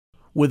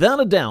Without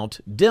a doubt,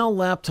 Dell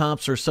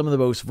laptops are some of the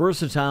most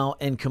versatile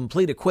and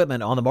complete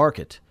equipment on the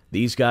market.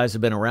 These guys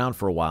have been around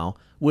for a while,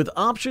 with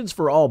options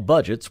for all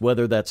budgets,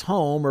 whether that's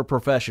home or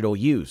professional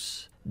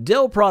use.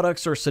 Dell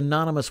products are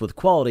synonymous with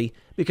quality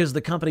because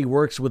the company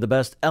works with the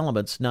best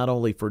elements not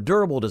only for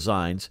durable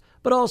designs,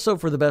 but also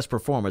for the best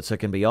performance that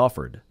can be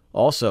offered.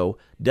 Also,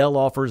 Dell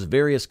offers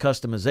various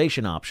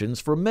customization options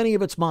for many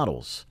of its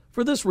models.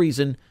 For this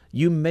reason,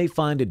 you may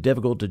find it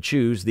difficult to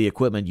choose the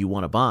equipment you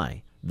want to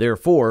buy.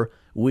 Therefore,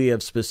 we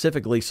have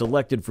specifically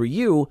selected for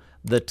you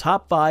the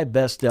top 5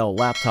 best Dell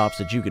laptops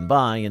that you can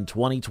buy in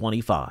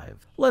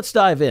 2025. Let's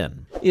dive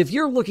in. If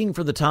you're looking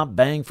for the top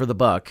bang for the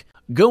buck,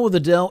 go with the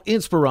Dell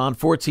Inspiron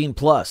 14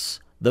 Plus,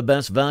 the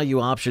best value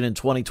option in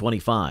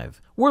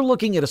 2025. We're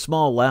looking at a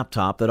small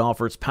laptop that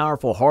offers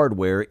powerful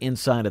hardware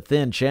inside a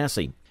thin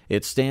chassis.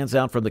 It stands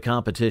out from the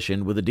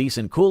competition with a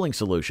decent cooling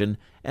solution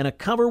and a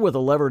cover with a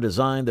lever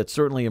design that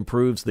certainly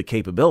improves the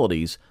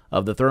capabilities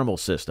of the thermal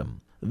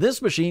system.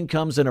 This machine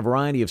comes in a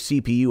variety of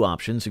CPU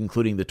options,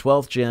 including the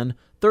 12th Gen,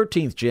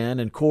 13th Gen,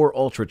 and Core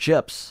Ultra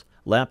chips.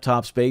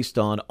 Laptops based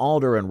on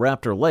Alder and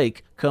Raptor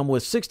Lake come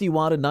with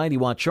 60-watt and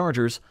 90-watt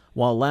chargers,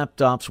 while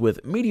laptops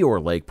with Meteor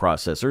Lake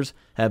processors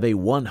have a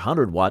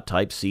 100-watt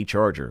Type-C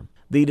charger.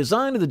 The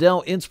design of the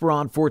Dell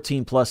Inspiron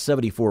 14 Plus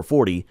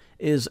 7440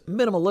 is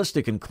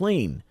minimalistic and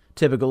clean,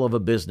 typical of a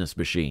business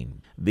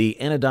machine. The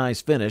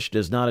anodized finish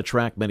does not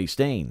attract many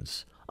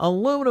stains.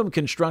 Aluminum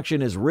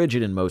construction is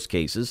rigid in most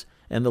cases,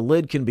 and the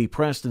lid can be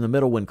pressed in the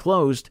middle when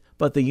closed,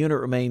 but the unit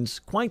remains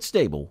quite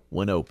stable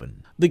when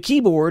open. The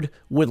keyboard,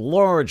 with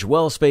large,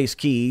 well-spaced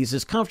keys,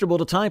 is comfortable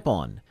to type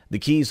on. The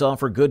keys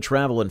offer good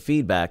travel and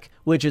feedback,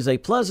 which is a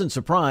pleasant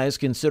surprise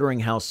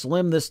considering how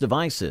slim this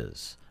device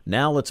is.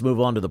 Now let's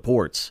move on to the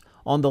ports.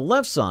 On the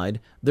left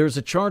side, there's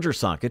a charger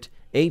socket,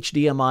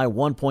 HDMI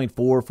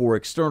 1.4 for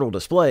external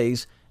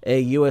displays,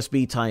 a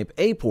USB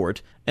Type-A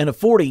port, and a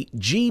 40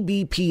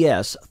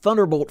 Gbps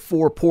Thunderbolt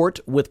 4 port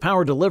with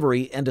power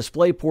delivery and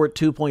DisplayPort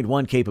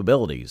 2.1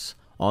 capabilities.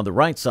 On the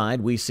right side,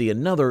 we see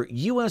another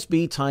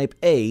USB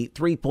Type-A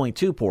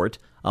 3.2 port,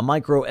 a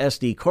micro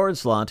SD card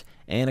slot,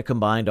 and a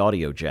combined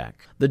audio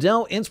jack. The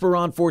Dell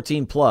Inspiron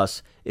 14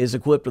 Plus is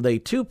equipped with a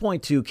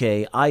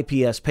 2.2K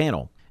IPS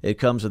panel. It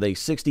comes with a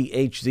 60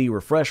 Hz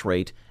refresh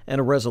rate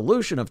and a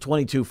resolution of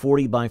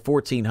 2240 by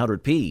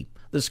 1400p.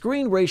 The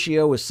screen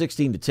ratio is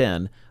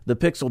 16:10, the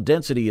pixel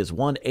density is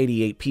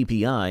 188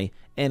 ppi,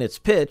 and its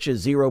pitch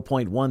is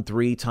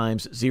 0.13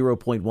 times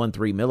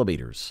 0.13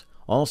 millimeters.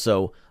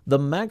 Also, the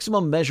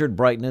maximum measured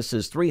brightness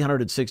is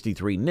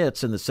 363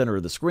 nits in the center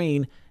of the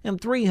screen and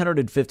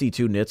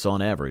 352 nits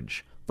on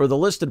average. For the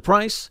listed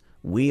price,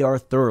 we are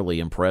thoroughly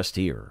impressed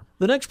here.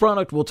 The next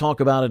product we'll talk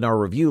about in our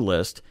review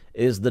list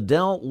is the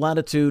Dell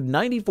Latitude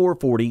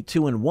 9440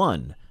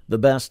 2-in-1, the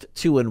best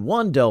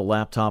 2-in-1 Dell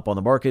laptop on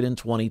the market in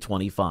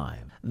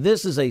 2025.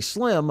 This is a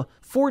slim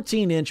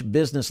 14-inch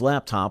business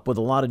laptop with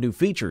a lot of new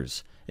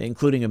features,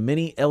 including a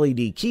mini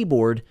LED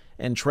keyboard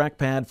and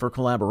trackpad for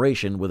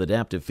collaboration with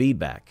adaptive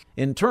feedback.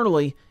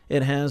 Internally,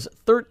 it has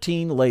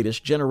 13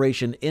 latest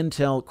generation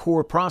Intel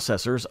Core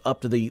processors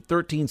up to the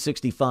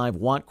 1365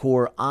 Watt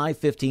Core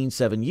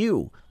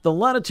i15-7U. The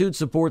Latitude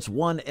supports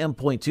one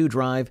M.2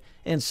 drive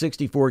and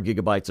 64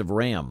 gigabytes of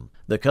RAM.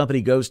 The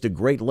company goes to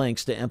great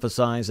lengths to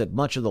emphasize that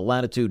much of the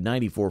Latitude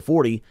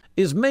 9440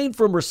 is made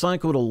from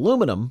recycled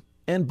aluminum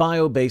and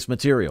bio-based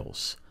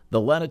materials.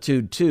 The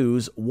Latitude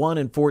 2's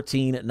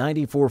 1-in-14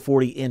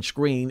 9440-inch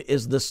screen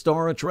is the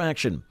star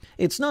attraction.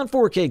 It's not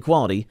 4K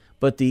quality,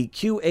 but the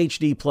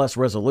QHD Plus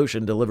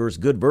resolution delivers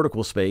good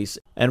vertical space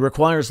and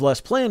requires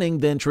less planning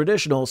than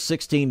traditional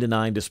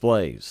 16:9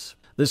 displays.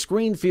 The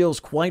screen feels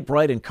quite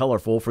bright and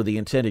colorful for the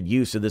intended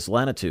use of this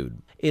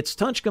Latitude. It's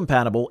touch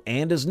compatible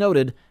and, as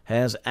noted,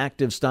 has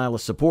active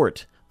stylus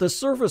support. The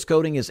surface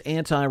coating is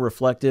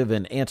anti-reflective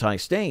and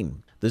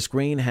anti-stain. The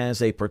screen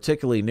has a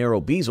particularly narrow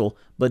bezel,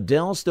 but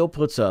Dell still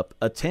puts up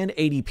a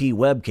 1080p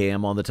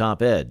webcam on the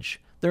top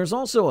edge. There's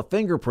also a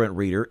fingerprint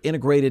reader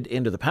integrated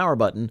into the power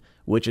button,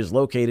 which is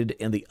located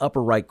in the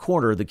upper right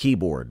corner of the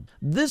keyboard.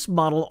 This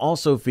model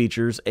also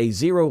features a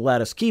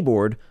zero-lattice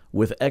keyboard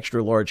with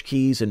extra-large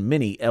keys and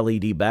mini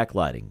LED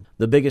backlighting.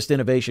 The biggest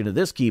innovation of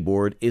this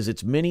keyboard is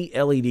its mini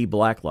LED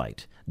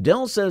blacklight.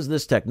 Dell says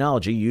this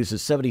technology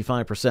uses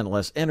 75%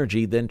 less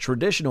energy than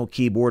traditional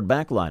keyboard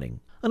backlighting.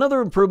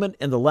 Another improvement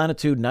in the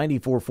Latitude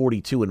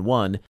 9440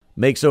 2-in-1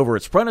 makes over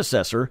its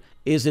predecessor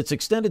is its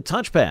extended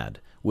touchpad,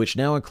 which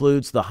now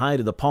includes the height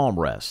of the palm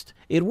rest.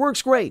 It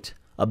works great.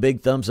 A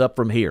big thumbs up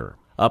from here.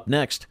 Up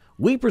next,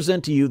 we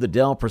present to you the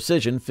Dell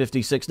Precision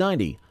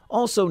 5690,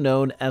 also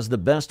known as the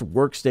best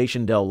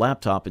workstation Dell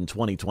laptop in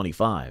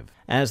 2025.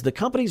 As the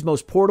company's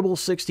most portable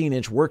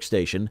 16-inch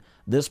workstation,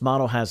 this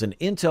model has an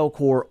Intel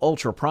Core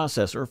Ultra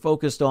processor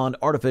focused on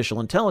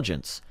artificial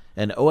intelligence,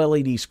 an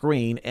OLED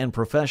screen, and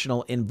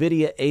professional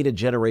NVIDIA Ada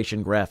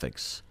generation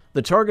graphics.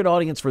 The target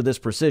audience for this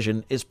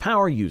Precision is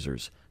power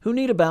users who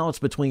need a balance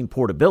between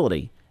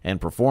portability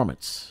and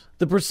performance.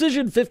 The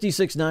Precision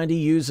 5690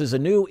 uses a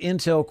new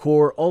Intel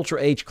Core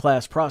Ultra H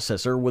class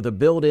processor with a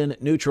built-in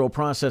neutral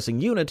processing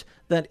unit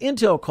that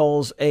Intel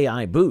calls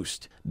AI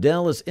Boost.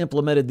 Dell has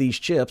implemented these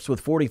chips with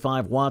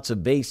 45 watts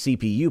of base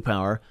CPU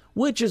power,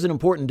 which is an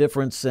important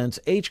difference since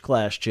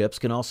H-class chips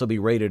can also be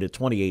rated at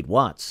 28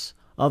 watts.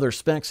 Other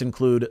specs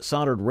include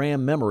soldered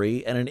RAM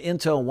memory and an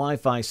Intel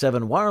Wi-Fi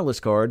 7 wireless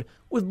card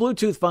with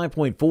Bluetooth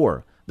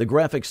 5.4. The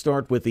graphics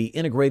start with the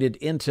integrated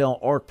Intel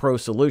Arc Pro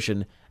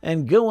solution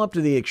and go up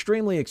to the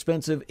extremely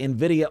expensive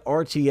NVIDIA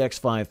RTX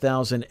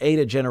 5000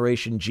 Ada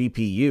generation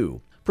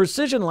GPU.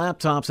 Precision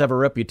laptops have a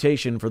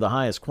reputation for the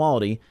highest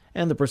quality,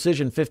 and the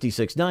Precision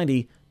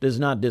 5690 does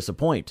not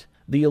disappoint.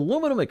 The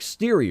aluminum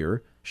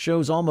exterior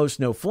shows almost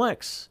no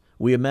flex.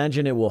 We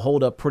imagine it will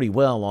hold up pretty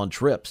well on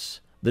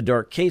trips. The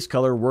dark case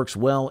color works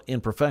well in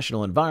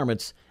professional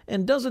environments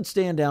and doesn't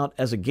stand out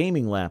as a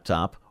gaming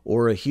laptop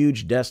or a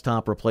huge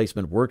desktop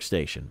replacement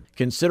workstation.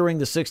 Considering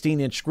the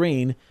 16-inch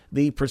screen,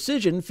 the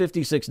Precision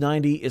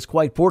 5690 is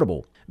quite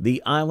portable.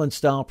 The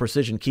Island-style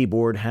Precision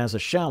keyboard has a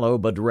shallow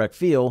but direct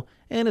feel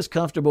and is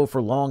comfortable for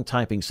long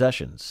typing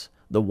sessions.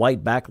 The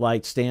white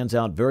backlight stands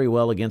out very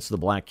well against the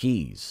black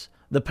keys.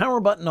 The power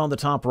button on the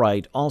top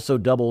right also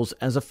doubles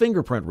as a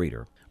fingerprint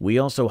reader. We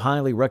also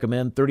highly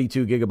recommend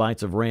 32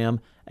 gigabytes of RAM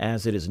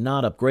as it is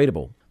not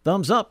upgradable.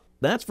 Thumbs up,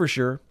 that's for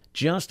sure.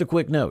 Just a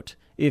quick note,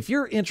 if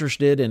you're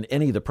interested in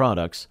any of the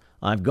products,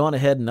 I've gone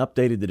ahead and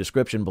updated the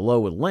description below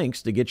with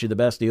links to get you the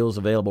best deals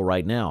available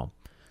right now.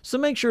 So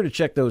make sure to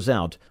check those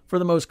out for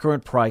the most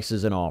current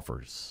prices and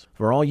offers.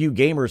 For all you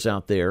gamers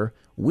out there,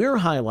 we're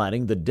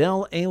highlighting the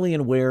Dell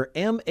Alienware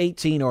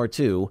M18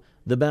 R2,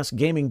 the best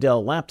gaming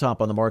Dell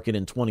laptop on the market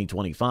in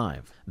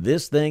 2025.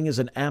 This thing is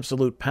an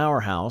absolute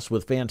powerhouse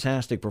with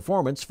fantastic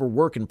performance for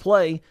work and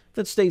play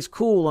that stays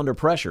cool under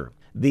pressure.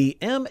 The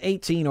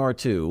M18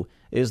 R2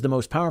 is the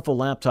most powerful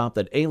laptop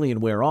that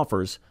Alienware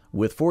offers,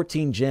 with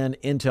 14th Gen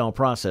Intel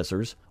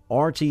processors,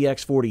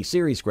 RTX 40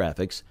 series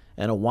graphics,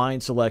 and a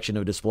wide selection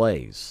of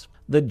displays.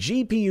 The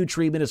GPU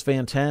treatment is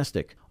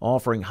fantastic,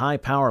 offering high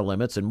power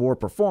limits and more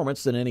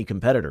performance than any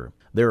competitor.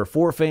 There are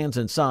 4 fans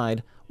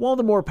inside, while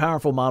the more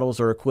powerful models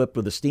are equipped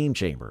with a steam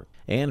chamber.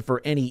 And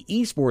for any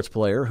esports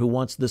player who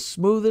wants the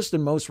smoothest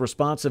and most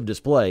responsive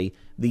display,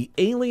 the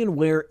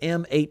Alienware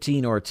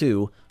M18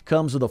 R2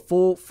 comes with a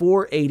full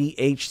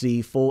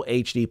 480Hz Full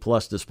HD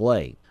Plus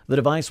display. The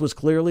device was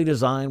clearly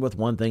designed with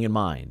one thing in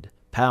mind: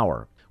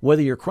 power.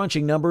 Whether you're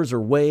crunching numbers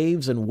or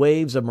waves and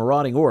waves of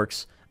marauding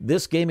orcs,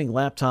 this gaming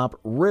laptop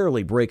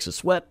rarely breaks a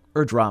sweat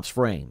or drops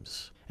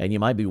frames. And you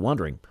might be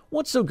wondering,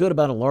 what's so good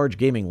about a large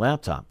gaming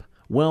laptop?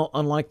 Well,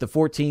 unlike the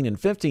 14 and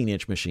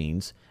 15-inch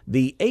machines,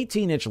 the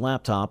 18-inch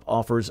laptop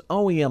offers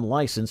OEM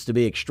license to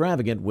be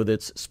extravagant with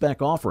its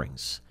spec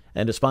offerings.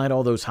 And despite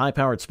all those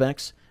high-powered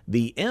specs,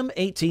 the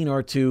M18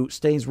 R2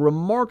 stays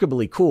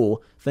remarkably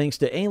cool thanks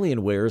to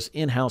Alienware's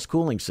in-house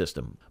cooling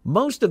system.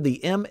 Most of the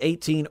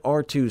M18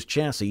 R2's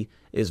chassis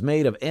is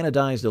made of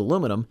anodized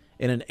aluminum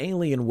in an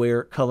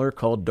Alienware color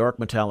called Dark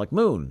Metallic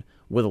Moon,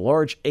 with a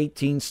large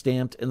 18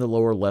 stamped in the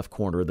lower left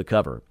corner of the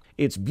cover.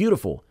 It's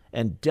beautiful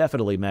and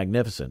definitely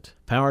magnificent.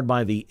 Powered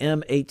by the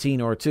M18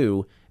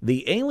 R2,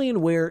 the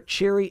Alienware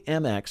Cherry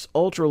MX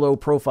ultra-low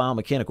profile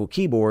mechanical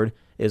keyboard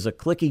is a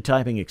clicky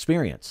typing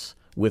experience.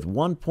 With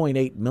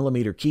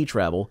 1.8mm key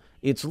travel,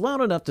 it's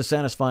loud enough to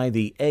satisfy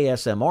the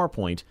ASMR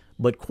point,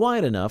 but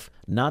quiet enough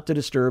not to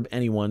disturb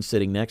anyone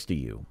sitting next to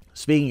you.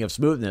 Speaking of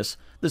smoothness,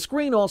 the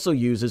screen also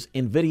uses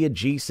NVIDIA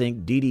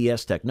G-Sync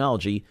DDS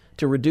technology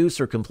to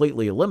reduce or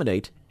completely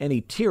eliminate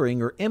any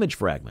tearing or image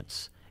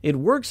fragments. It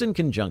works in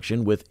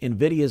conjunction with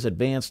NVIDIA's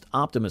advanced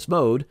Optimus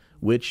mode,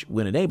 which,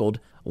 when enabled,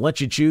 lets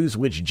you choose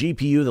which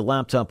GPU the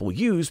laptop will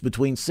use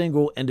between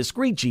single and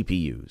discrete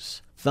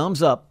GPUs.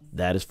 Thumbs up,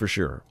 that is for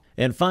sure.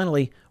 And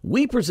finally,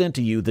 we present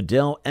to you the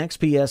Dell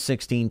XPS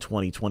 16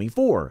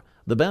 2024,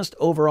 the best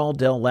overall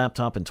Dell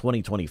laptop in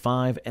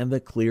 2025 and the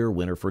clear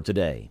winner for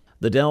today.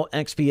 The Dell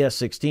XPS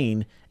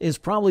 16 is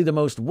probably the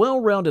most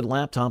well-rounded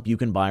laptop you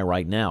can buy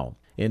right now.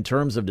 In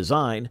terms of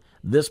design,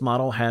 this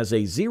model has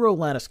a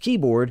zero-lattice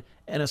keyboard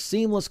and a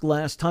seamless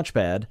glass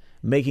touchpad,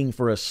 making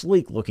for a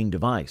sleek-looking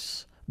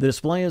device. The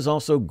display is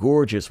also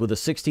gorgeous with a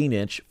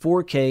 16-inch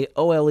 4K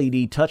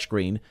OLED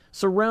touchscreen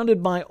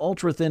surrounded by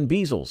ultra-thin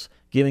bezels,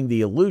 giving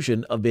the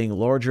illusion of being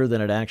larger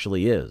than it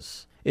actually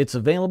is. It's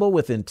available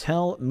with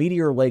Intel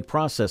Meteor Lake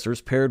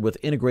processors paired with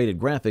integrated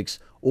graphics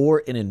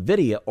or an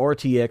NVIDIA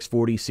RTX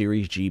 40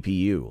 series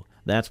GPU.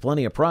 That's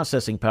plenty of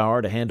processing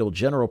power to handle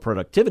general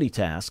productivity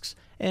tasks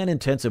and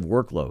intensive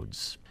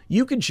workloads.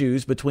 You can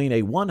choose between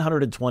a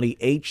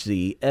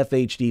 120Hz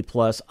FHD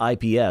Plus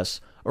IPS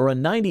or a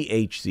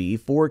 90Hz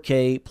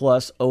 4K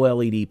Plus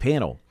OLED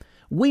panel.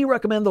 We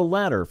recommend the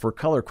latter for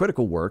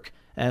color-critical work,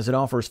 as it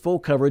offers full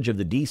coverage of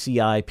the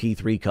DCI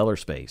P3 color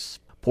space.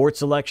 Port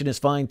selection is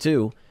fine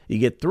too. You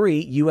get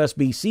 3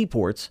 USB-C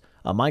ports,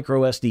 a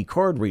microSD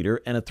card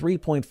reader, and a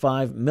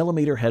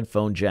 3.5mm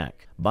headphone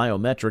jack.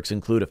 Biometrics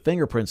include a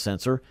fingerprint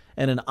sensor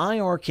and an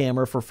IR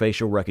camera for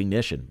facial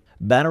recognition.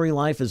 Battery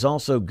life is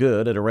also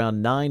good at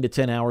around 9 to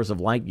 10 hours of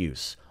light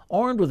use.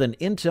 Armed with an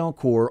Intel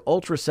Core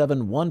Ultra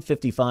 7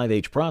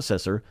 155H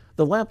processor,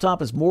 the laptop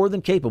is more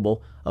than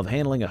capable of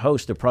handling a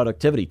host of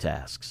productivity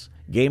tasks.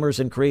 Gamers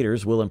and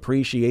creators will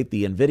appreciate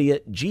the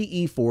NVIDIA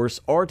GeForce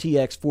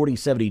RTX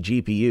 4070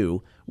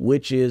 GPU,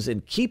 which is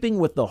in keeping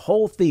with the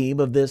whole theme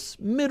of this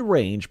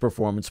mid-range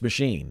performance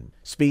machine.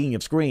 Speaking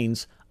of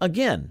screens,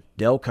 again,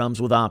 Dell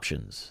comes with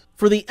options.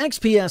 For the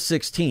XPS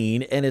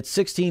 16 and its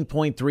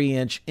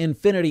 16.3-inch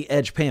Infinity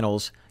Edge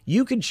panels,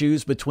 you can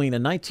choose between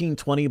a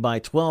 1920 by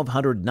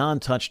 1200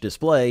 non-touch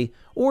display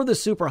or the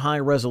super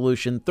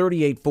high-resolution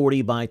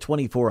 3840 by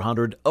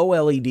 2400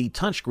 OLED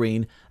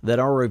touchscreen that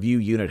our review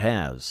unit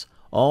has.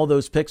 All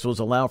those pixels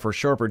allow for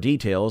sharper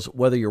details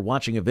whether you're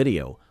watching a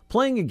video,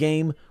 playing a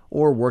game,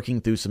 or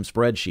working through some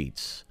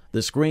spreadsheets.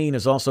 The screen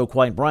is also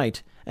quite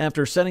bright.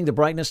 After setting the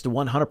brightness to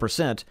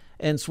 100%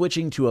 and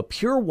switching to a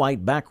pure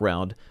white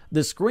background,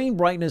 the screen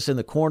brightness in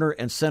the corner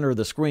and center of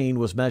the screen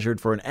was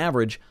measured for an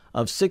average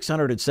of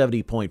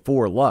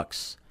 670.4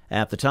 lux.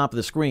 At the top of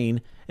the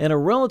screen, in a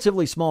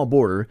relatively small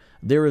border,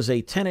 there is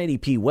a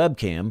 1080p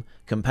webcam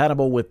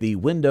compatible with the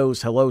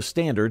Windows Hello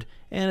standard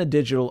and a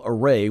digital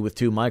array with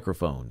 2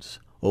 microphones.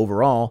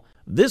 Overall,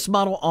 this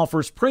model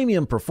offers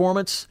premium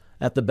performance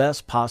at the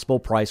best possible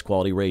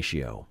price-quality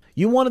ratio.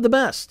 You wanted the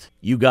best,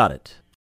 you got it.